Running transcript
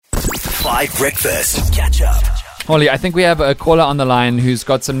5 Breakfast. Catch up. Holly, I think we have a caller on the line who's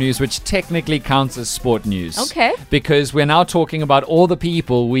got some news which technically counts as sport news. Okay. Because we're now talking about all the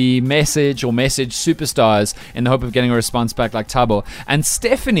people we message superstars in the hope of getting a response back like Thabo. And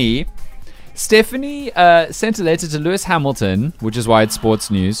Stephanie sent a letter to Lewis Hamilton, which is why it's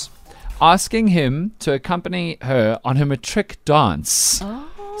sports news, asking him to accompany her on her matric dance. Oh.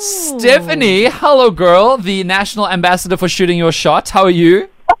 Stephanie, hello girl, the national ambassador for Shooting Your Shot. How are you?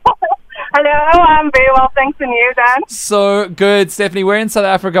 Hello, I'm very well, thanks, and you, Dan? So good, Stephanie. Where in South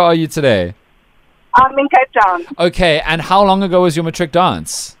Africa are you today? I'm in Cape Town. Okay, and how long ago was your matric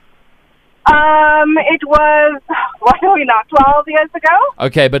dance? It was, what are we now, 12 years ago?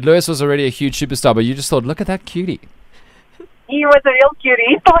 Okay, but Lewis was already a huge superstar, but you just thought, look at that cutie. He was a real cutie,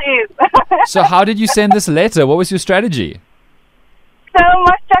 he still is. So how did you send this letter? What was your strategy? So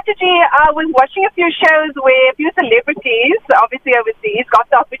my strategy, I was watching a few shows where a few celebrities, obviously overseas, got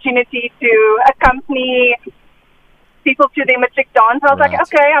the opportunity to accompany people to their matric dance. I was like,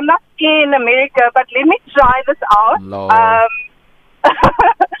 okay, I'm not in America, but let me try this out.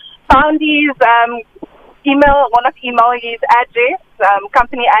 Found his email his address,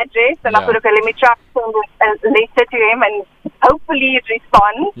 company address, and I thought, okay, let me try to send a letter to him and hopefully he'd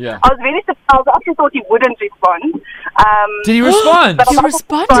respond. Yeah. I was very surprised. I actually thought he wouldn't respond. Did he respond? But He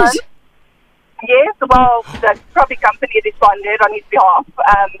responded? Yes, well, the property company responded on his behalf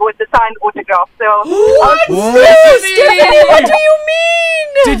with the signed autograph. So, Stephanie, what do you mean?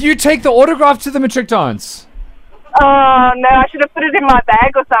 Did you take the autograph to the matric dance? oh no, I should have put it in my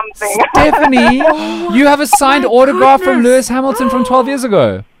bag or something. Stephanie, you have a signed autograph from Lewis Hamilton from 12 years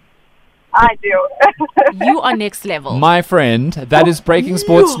ago. I do. You are next level. My friend, that is breaking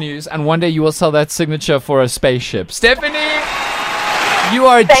sports news, and one day you will sell that signature for a spaceship. Stephanie, you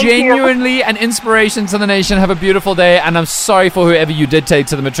are Thank genuinely an inspiration to the nation. Have a beautiful day, and I'm sorry for whoever you did take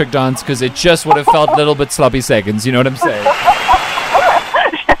to the matric dance, because it just would have felt a little bit sloppy seconds. You know what I'm saying?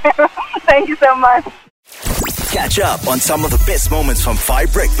 Thank you so much. Catch up on some of the best moments from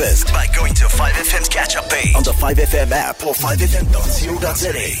 5 Breakfast by going to 5FM's catch-up page on the 5FM app or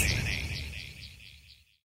 5FM.co.za.